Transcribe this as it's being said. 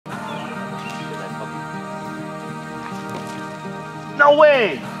No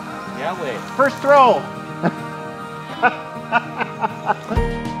way! Yeah, wait. First throw!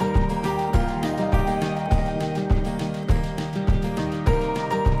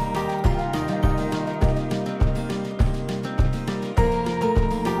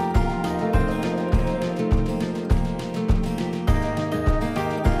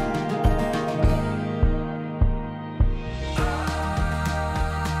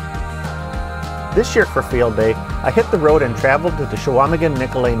 This year for Field Day, I hit the road and traveled to the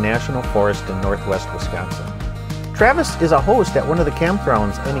Chequamegon-Nicolet National Forest in northwest Wisconsin. Travis is a host at one of the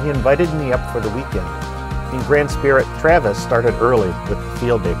campgrounds and he invited me up for the weekend. In grand spirit, Travis started early with the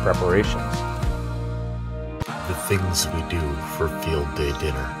Field Day preparations. The things we do for Field Day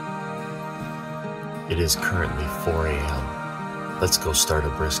dinner. It is currently 4 a.m. Let's go start a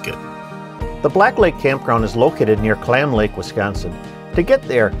brisket. The Black Lake Campground is located near Clam Lake, Wisconsin. To get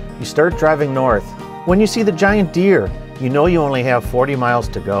there, you start driving north. When you see the giant deer, you know you only have 40 miles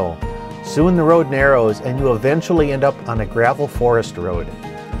to go. Soon the road narrows and you eventually end up on a gravel forest road.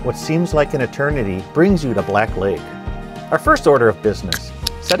 What seems like an eternity brings you to Black Lake. Our first order of business,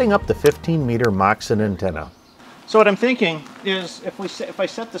 setting up the 15-meter Moxon antenna. So what I'm thinking is if I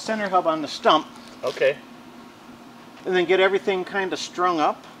set the center hub on the stump, Okay. and then get everything kind of strung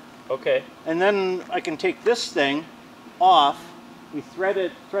up, Okay. and then I can take this thing off. We thread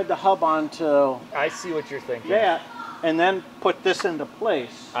the hub onto I see what you're thinking. that, and then put this into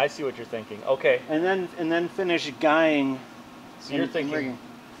place. I see what you're thinking. Okay. And then finish guying. So you're thinking rigging.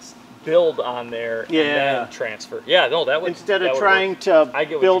 build on there and then transfer. Yeah, no, that would Instead that of would trying work. to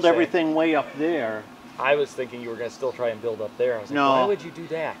build everything way up there. I was thinking you were going to still try and build up there. I was like, No. why would you do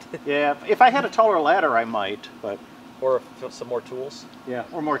that? Yeah, if I had a taller ladder, I might, but Or some more tools. yeah,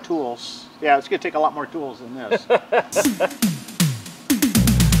 or more tools. Yeah, it's going to take a lot more tools than this.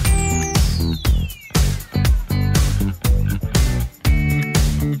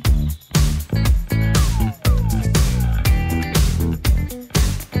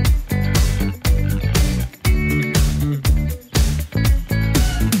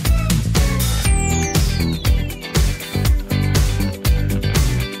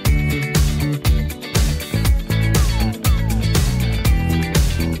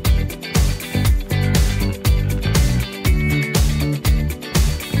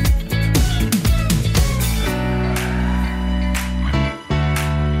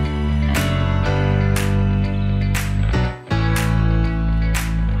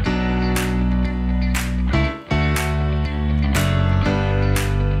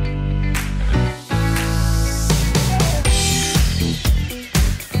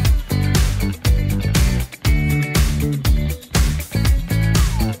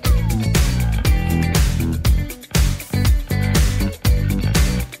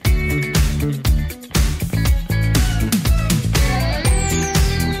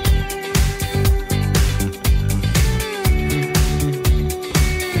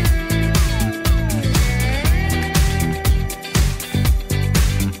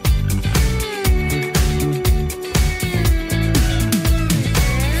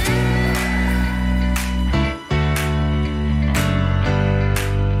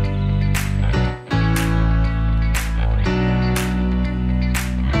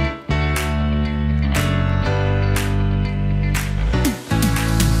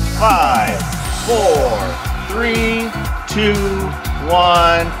 Five, 4, 3, 2,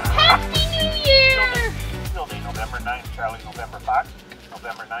 1. Happy New Year! Field Day, November 9, Charlie, November Fox.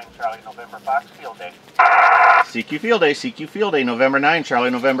 November 9, Charlie, November Fox, Field Day. CQ Field Day, CQ Field Day, November 9, Charlie,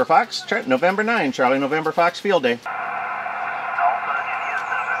 November Fox. November 9, Charlie, November Fox, Field Day.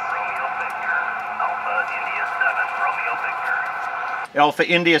 Alpha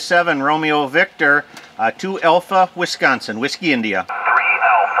India 7, Romeo Victor, 2 Alpha, Wisconsin, Whiskey India. 3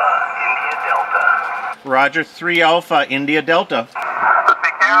 Alpha, India Delta. Roger, 3 Alpha, India Delta. CQ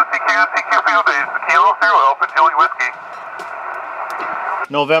Field Days, Kilo 0 Alpha, Julie Whiskey.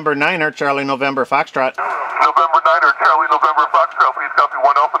 November 9er, Charlie, November Foxtrot. November 9er, Charlie, November Foxtrot, please copy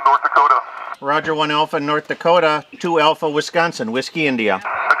 1 Alpha, North Dakota. Roger, 1 Alpha, North Dakota, 2 Alpha, Wisconsin, Whiskey India.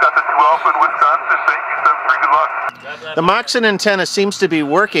 I got the 2 Alpha in Wisconsin, thank you, 7-3, good luck. The Moxon antenna seems to be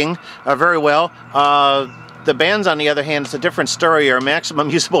working very well. The bands, on the other hand, is a different story. Our maximum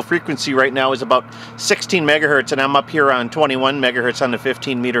usable frequency right now is about 16 megahertz, and I'm up here on 21 megahertz on the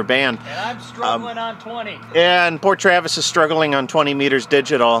 15-meter band. And I'm struggling on 20. And poor Travis is struggling on 20 meters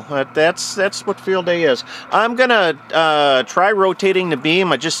digital. That's what Field Day is. I'm gonna try rotating the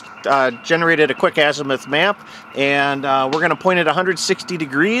beam. I just generated a quick azimuth map, and we're gonna point it 160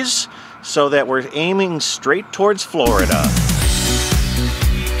 degrees so that we're aiming straight towards Florida.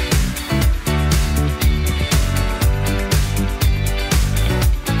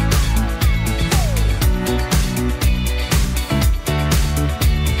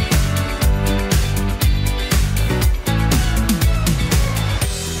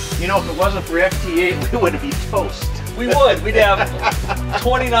 You know, if it wasn't for FT8, we would be toast. We would. We'd have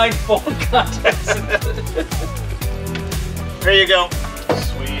 29 phone contacts. There you go.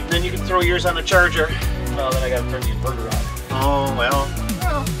 Sweet. Then you can throw yours on the charger. Well, then I gotta turn the inverter on. Oh, well.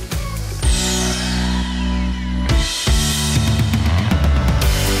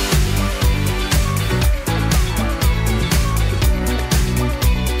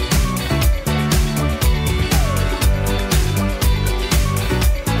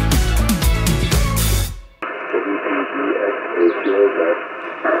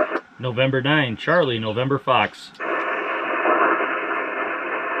 November 9, Charlie, November Fox.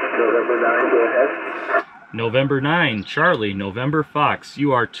 November 9, go ahead. November 9, Charlie, November Fox.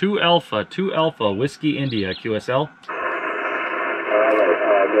 You are 2 Alpha, Whiskey India, QSL. All right,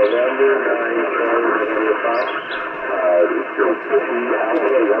 November 9, Charlie, November Fox.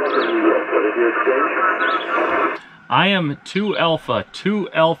 What is your exchange? I am 2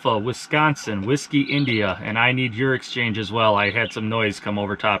 Alpha, Wisconsin, Whiskey India, and I need your exchange as well. I had some noise come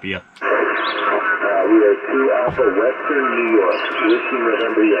over top of you. We are 2 Alpha, Western New York, Whiskey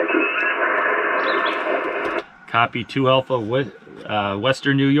November Yankee. Copy 2 Alpha,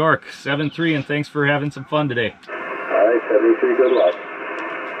 Western New York, 7-3, and thanks for having some fun today. All right, 73, good luck.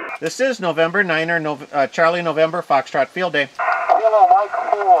 This is November 9, Charlie November Foxtrot Field Day. Kilo Mike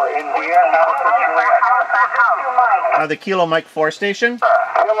 4, India, Alpha Juliet. The Kilo Mike 4 station.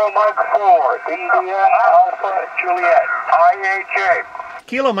 Kilo Mike 4, India, Alpha Juliet, IHA.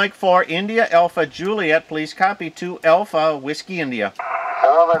 Kilo Mike 4, India Alpha Juliet, please copy 2 Alpha Whiskey India.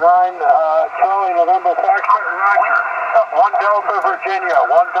 November 9, Charlie, November Foxtrot, Roger. 1 Delta Virginia,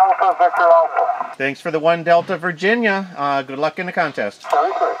 1 Delta Victor Alpha. Thanks for the 1 Delta Virginia. Good luck in the contest.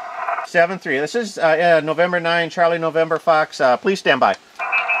 73. 7-3. This is November 9, Charlie November Fox. Please stand by.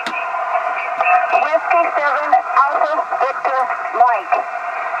 Whiskey 7 Alpha Victor Mike.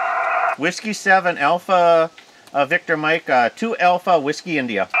 Whiskey 7 Alpha Victor Mike, 2 Alpha Whiskey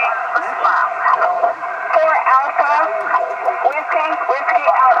India. 4 Alpha Whiskey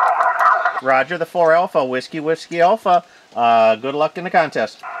Alpha. Roger, the 4 Alpha Whiskey Alpha. Good luck in the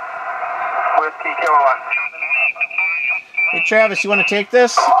contest. Whiskey Kilo 1. Hey Travis, you want to take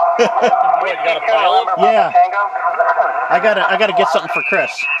this? What, you got a pile up? Yeah. I gotta get something for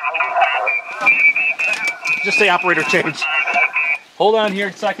Chris. Just say operator change. Hold on here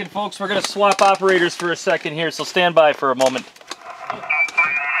a second, folks. We're going to swap operators for a second here, so stand by for a moment.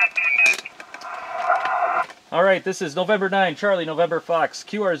 All right, this is November 9, Charlie, November Fox,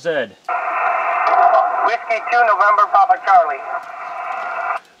 QRZ. Whiskey 2, November Papa Charlie.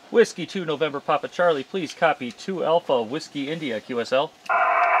 Whiskey 2, November Papa Charlie, please copy 2 Alpha, Whiskey India, QSL.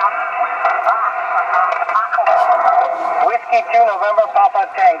 Whiskey 2, November Papa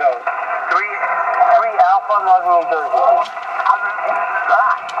Tango. 3 Alpha, Northern New Jersey.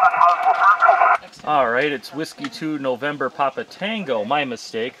 All right, it's Whiskey 2, November Papa Tango. My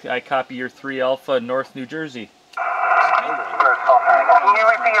mistake. I copy your 3 Alpha, North New Jersey. Can you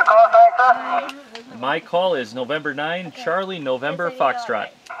repeat your call sign, sir? My call is November 9, Charlie, November Foxtrot.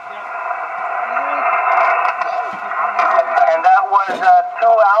 And that was 2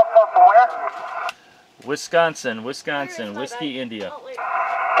 Alpha from where? Wisconsin, Whiskey India. Whiskey India,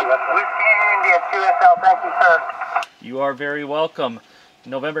 QSL. Thank you, sir. You are very welcome.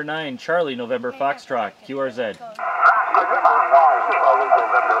 November 9, Charlie, November Foxtrot, QRZ. November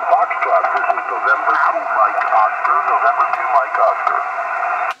Foxtrot. This is November 2, Mike Oscar. November 2, Mike Oscar.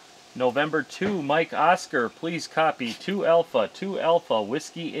 November 2, Mike Oscar, please copy 2 Alpha,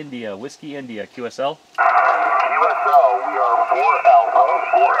 Whiskey India, QSL. QSL, we are 4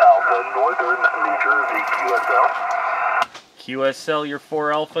 Alpha, Northern New Jersey, QSL. QSL, you're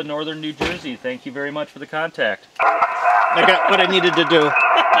 4 Alpha, Northern New Jersey. Thank you very much for the contact. I got what I needed to do.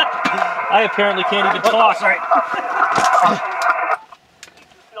 I apparently can't even talk. Sorry.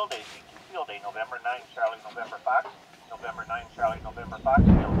 Field day, November 9, Charlie, November Fox. November 9, Charlie, November Fox,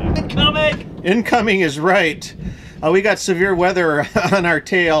 field day. Incoming! Incoming is right. We got severe weather on our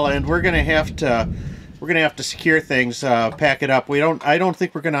tail, and we're gonna have to secure things, pack it up. I don't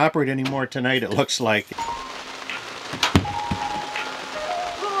think we're gonna operate anymore tonight. It looks like.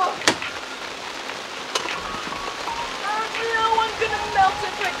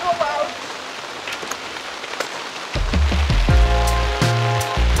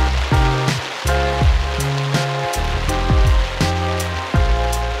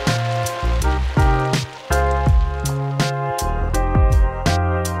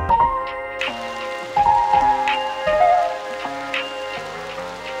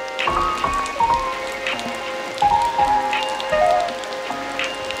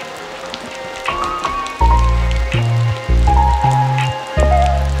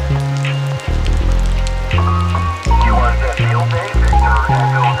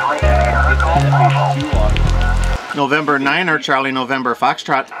 November 9 or Charlie November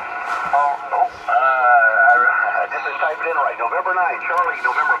Foxtrot? I didn't type it in right. November 9, Charlie,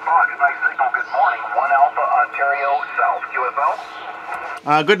 November Fox. Nice signal. Good morning. 1 Alpha, Ontario South.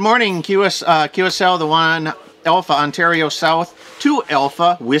 QSL? Good morning, QSL, the 1 Alpha, Ontario South. 2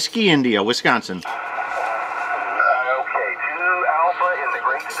 Alpha, Whiskey India, Wisconsin. Okay, 2 Alpha in the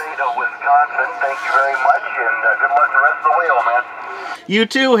great state of Wisconsin. Thank you very much, and good luck the rest of the way, old man. You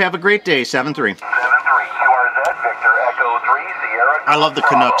too. Have a great day. 7-3. 7-3, QRZ, Victor Echo 3, Sierra. I love the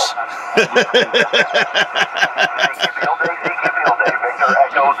Canucks. CQ Field Day, Victor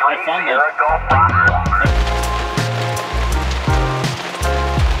Echo 3, Sierra Golf Rock.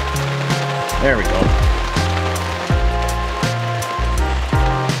 There we go.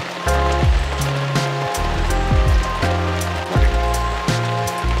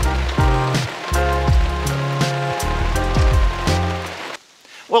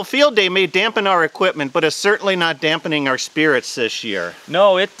 Well, field day may dampen our equipment, but it's certainly not dampening our spirits this year.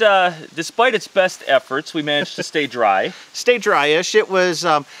 No, it despite its best efforts, we managed to stay dry. Stay dryish. It was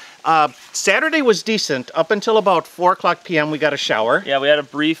Saturday was decent up until about 4 o'clock p.m. We got a shower. Yeah, we had a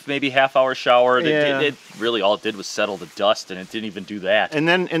brief, maybe half-hour shower. Yeah. It really all it did was settle the dust, and it didn't even do that. And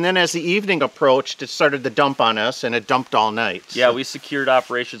then as the evening approached, it started to dump on us, and it dumped all night. Yeah, So- we secured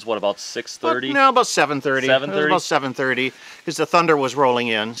operations. What, about 6:30? No, about 7:30. 7:30? It was about 7:30 because the thunder was rolling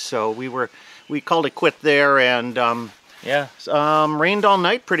in. So we called it quit there, and Yeah. rained all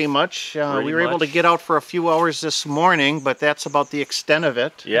night pretty much. We were able to get out for a few hours this morning, but that's about the extent of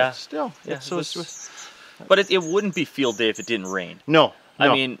it. Yeah. But still. Yeah, It's but it wouldn't be field day if it didn't rain. no. I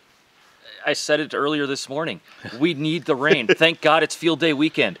mean, I said it earlier this morning. We need the rain. Thank God it's field day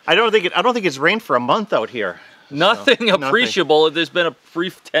weekend. I don't think it's rained for a month out here. Nothing appreciable. There's been a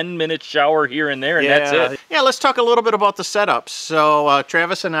brief 10-minute shower here and there, and that's it. Yeah, let's talk a little bit about the setup. So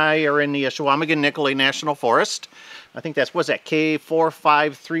Travis and I are in the Chequamegon-Nicolet National Forest. I think was that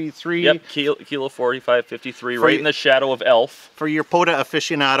K4533? Yep, Kilo 4553, right in the shadow of Elf. For your POTA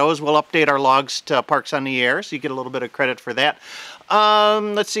aficionados, we'll update our logs to Parks on the Air, so you get a little bit of credit for that.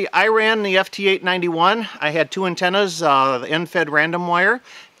 Let's see, I ran the FT891. I had 2 antennas, the end-fed random wire,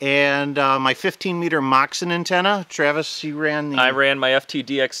 and my 15-meter Moxon antenna. Travis, you ran the... I ran my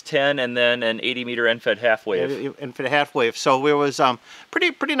FTDX10 and then an 80-meter end-fed half-wave. End-fed half-wave. So it was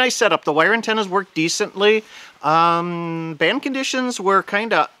pretty nice setup. The wire antennas worked decently. Band conditions were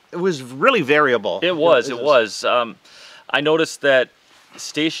it was really variable. It was. I noticed that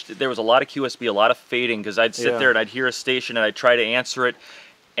there was a lot of QSB, a lot of fading, because I'd sit there and I'd hear a station and I'd try to answer it,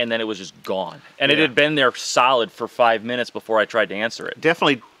 and then it was just gone. And it had been there solid for 5 minutes before I tried to answer it.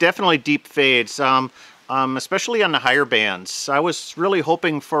 Definitely deep fades, especially on the higher bands. I was really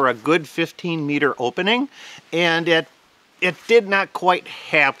hoping for a good 15-meter opening, and it did not quite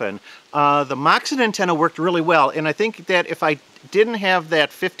happen. The Moxon antenna worked really well, and I think that if I didn't have that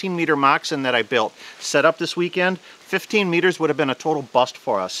 15-meter Moxon that I built set up this weekend, 15 meters would have been a total bust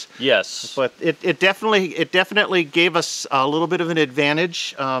for us. Yes. But it definitely gave us a little bit of an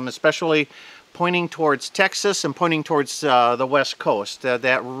advantage, especially pointing towards Texas and pointing towards the West Coast.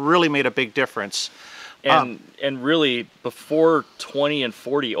 That really made a big difference. And really, before 20 and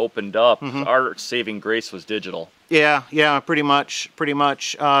 40 opened up, our saving grace was digital. Yeah, pretty much.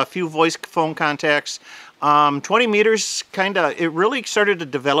 A few voice phone contacts. 20 meters, it really started to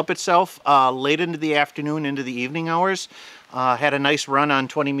develop itself late into the afternoon, into the evening hours. Had a nice run on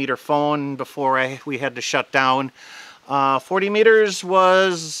 20-meter phone before we had to shut down. 40 meters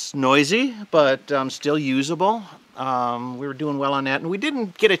was noisy, but still usable. We were doing well on that, and we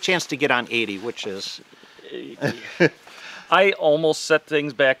didn't get a chance to get on 80, which is... I almost set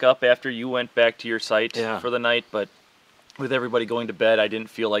things back up after you went back to your site for the night, but with everybody going to bed, I didn't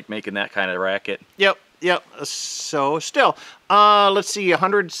feel like making that kind of racket. Yep. So still, let's see,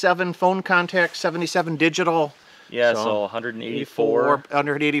 107 phone contacts, 77 digital. Yeah, so 184.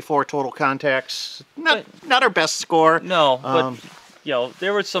 184 total contacts. Not our best score. No, but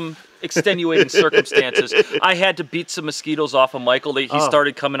there were some extenuating circumstances. I had to beat some mosquitoes off of Michael. He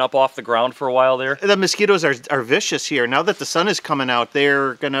started coming up off the ground for a while there. The mosquitoes are vicious here. Now that the sun is coming out,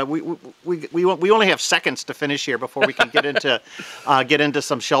 they're gonna. We only have seconds to finish here before we can get into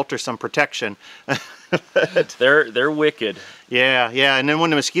some shelter, some protection. They're wicked. Yeah, and then when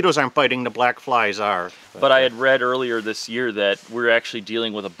the mosquitoes aren't biting, the black flies are. But I had read earlier this year that we're actually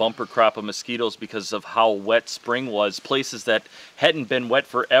dealing with a bumper crop of mosquitoes because of how wet spring was. Places that hadn't been wet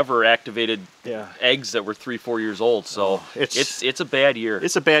forever activated eggs that were 3-4 years old. So it's a bad year.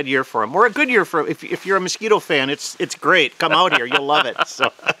 It's a bad year for them, or a good year for if you're a mosquito fan. It's great. Come out here, you'll love it.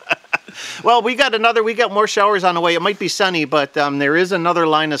 So. Well, we got more showers on the way. It might be sunny, but there is another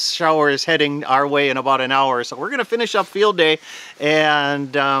line of showers heading our way in about an hour. So we're going to finish up field day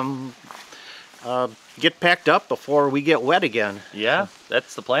and get packed up before we get wet again. Yeah,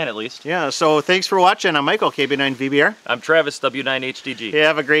 that's the plan at least. Yeah, so thanks for watching. I'm Michael, KB9VBR. I'm Travis, W9HDG. Yeah,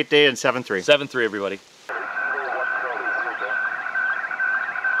 have a great day in 7-3. 7-3, everybody.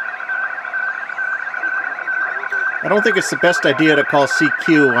 I don't think it's the best idea to call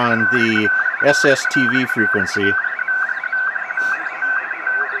CQ on the SSTV frequency.